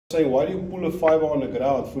Say, why do you pull a fiber on the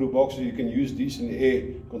ground through a box so you can use these in the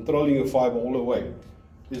air, controlling your fiber all the way?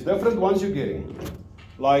 There's different ones you're getting.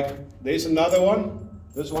 Like, there's another one.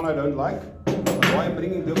 This one I don't like. Why I'm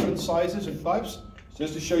bringing different sizes and types,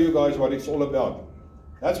 just to show you guys what it's all about.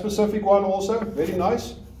 That specific one also, very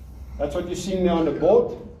nice. That's what you're seeing now on the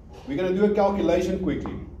board. We're going to do a calculation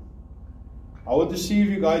quickly. I want to see if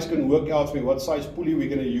you guys can work out for me what size pulley we're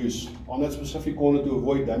going to use on that specific corner to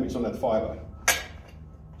avoid damage on that fiber.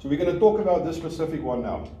 So we're going to talk about this specific one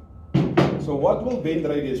now. So what will bend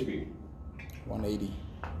radius be? 180.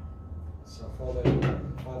 So father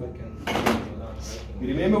can. You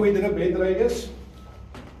remember we did a bend radius?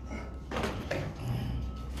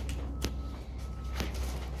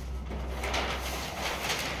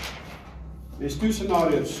 There's two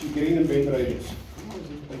scenarios you're getting in bend radius. How is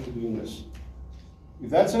this going to doing this? If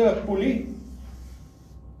that's a pulley,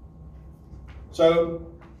 so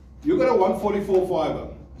you've got a 144 fiber.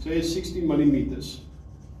 Say 16 millimeters.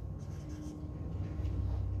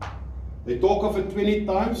 They talk of a 20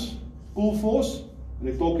 times pull force, and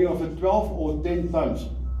they're talking of a 12 or 10 times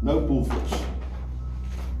no pull force.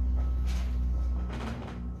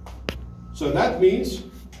 So that means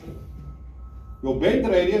your bend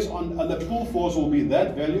radius on the pull force will be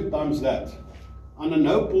that value times that. On the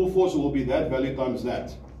no pull force will be that value times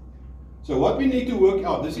that. So what we need to work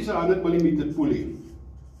out, this is a 100 millimeter pulley.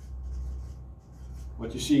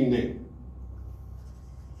 What you're seeing there.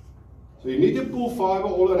 So you need to pull fiber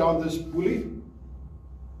all around this pulley.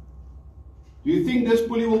 Do you think this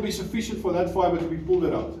pulley will be sufficient for that fiber to be pulled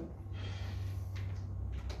around?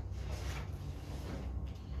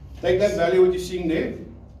 Take that value what you're seeing there.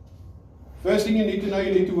 First thing you need to know,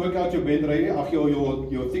 you need to work out your bend radius,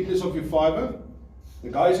 your thickness of your fiber. The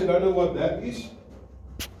guys who don't know what that is,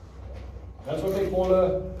 that's what they call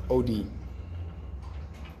a OD.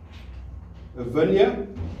 A vernier.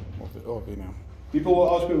 Oh, now. People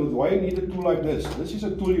will ask me, well, why you need a tool like this? This is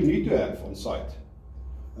a tool you need to have on site.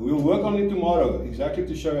 And we'll work on it tomorrow, exactly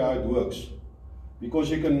to show you how it works. Because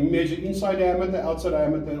you can measure inside diameter, outside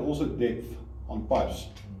diameter, and also depth on pipes.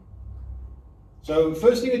 So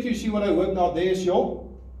first thing that you see what I worked out there is your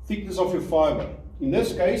thickness of your fiber. In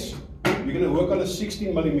this case, you're going to work on a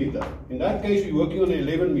 16 millimeter. In that case, you're working on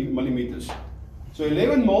 11 millimeters. So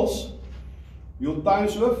 11 mils, you'll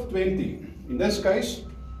times with 20. In this case,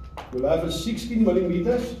 you'll have a 16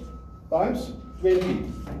 millimeters times 20.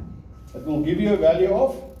 That will give you a value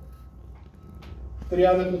of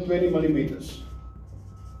 320 millimeters.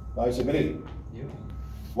 Guys, agree? Yeah.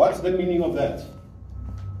 What's the meaning of that?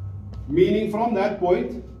 Meaning from that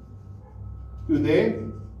point to there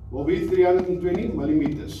will be 320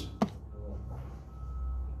 millimeters.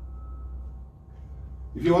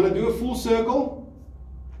 If you want to do a full circle,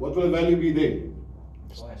 what will the value be then?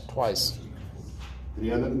 Twice.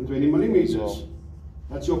 320 millimeters. So,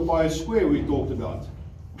 that's your pi square we talked about.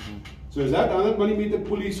 So is that 100 millimeter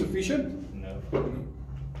pulley sufficient? No.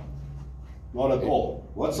 Not at all.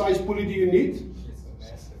 What size pulley do you need? It's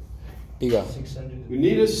massive. bigger. 600. You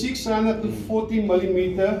need a 640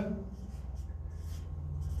 millimeter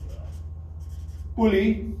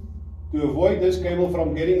pulley to avoid this cable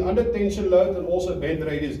from getting under tension load and also bend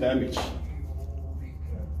radius damage.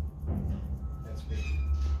 That's big.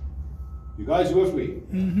 You guys with me?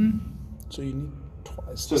 So you need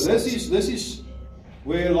twice. So this is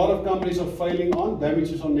where a lot of companies are failing on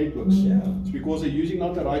damages on networks. Yeah. It's because they're using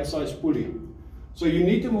not the right size pulley. So you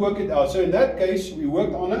need to work it out. So in that case, we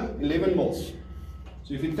worked on a 11 mils.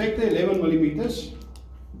 So if you take the 11 millimeters,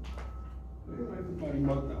 where do I put my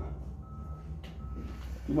remote now?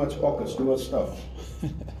 Too much pockets, too much stuff.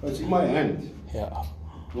 It's in my hand. Yeah.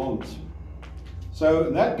 Long. So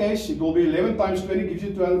in that case, it will be 11 times 20 gives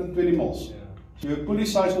you 220 mils. Yeah. So your pulley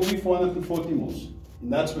size will be 440 mils in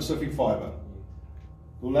that specific fiber.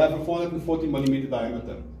 You'll have a 440 millimeter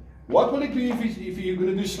diameter. What will it be if you're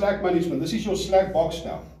going to do slack management? This is your slack box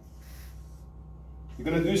now. You're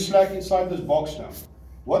going to do slack inside this box now.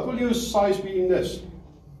 What will your size be in this?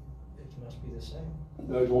 It must be the same.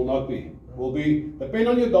 No, it will not be. It will be, depend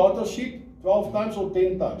on your data sheet, 12 times or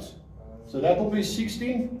 10 times. So that will be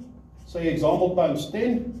 16, say example times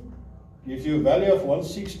 10, gives you a value of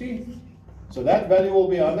 160. So that value will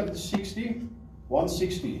be 160,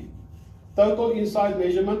 160. Total inside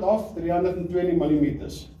measurement of 320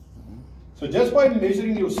 millimeters. So just by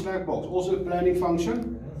measuring your slack box, also a planning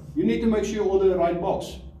function, you need to make sure you order the right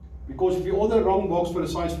box. Because if you order the wrong box for a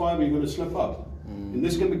size 5, you're going to slip up. And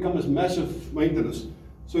this can become a massive maintenance.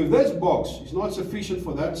 So if this box is not sufficient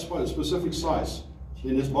for that specific size,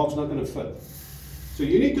 then this box is not going to fit. So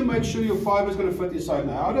you need to make sure your fiber is going to fit inside.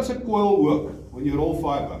 Now, how does a coil work when you roll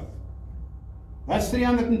fiber? That's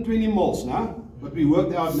 320 mils now, what we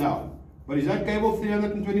worked out now. But is that cable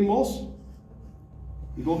 320 mils?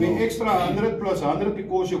 It will be extra 100 plus 100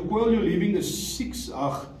 because your coil you're leaving is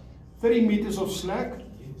 30 meters of slack.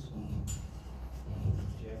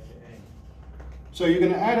 So you're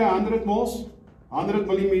going to add 100 mils, 100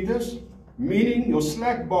 millimeters, meaning your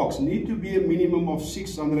slack box need to be a minimum of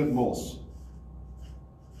 600 mils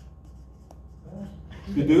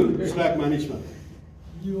to do slack management.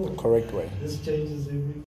 The correct way. This changes every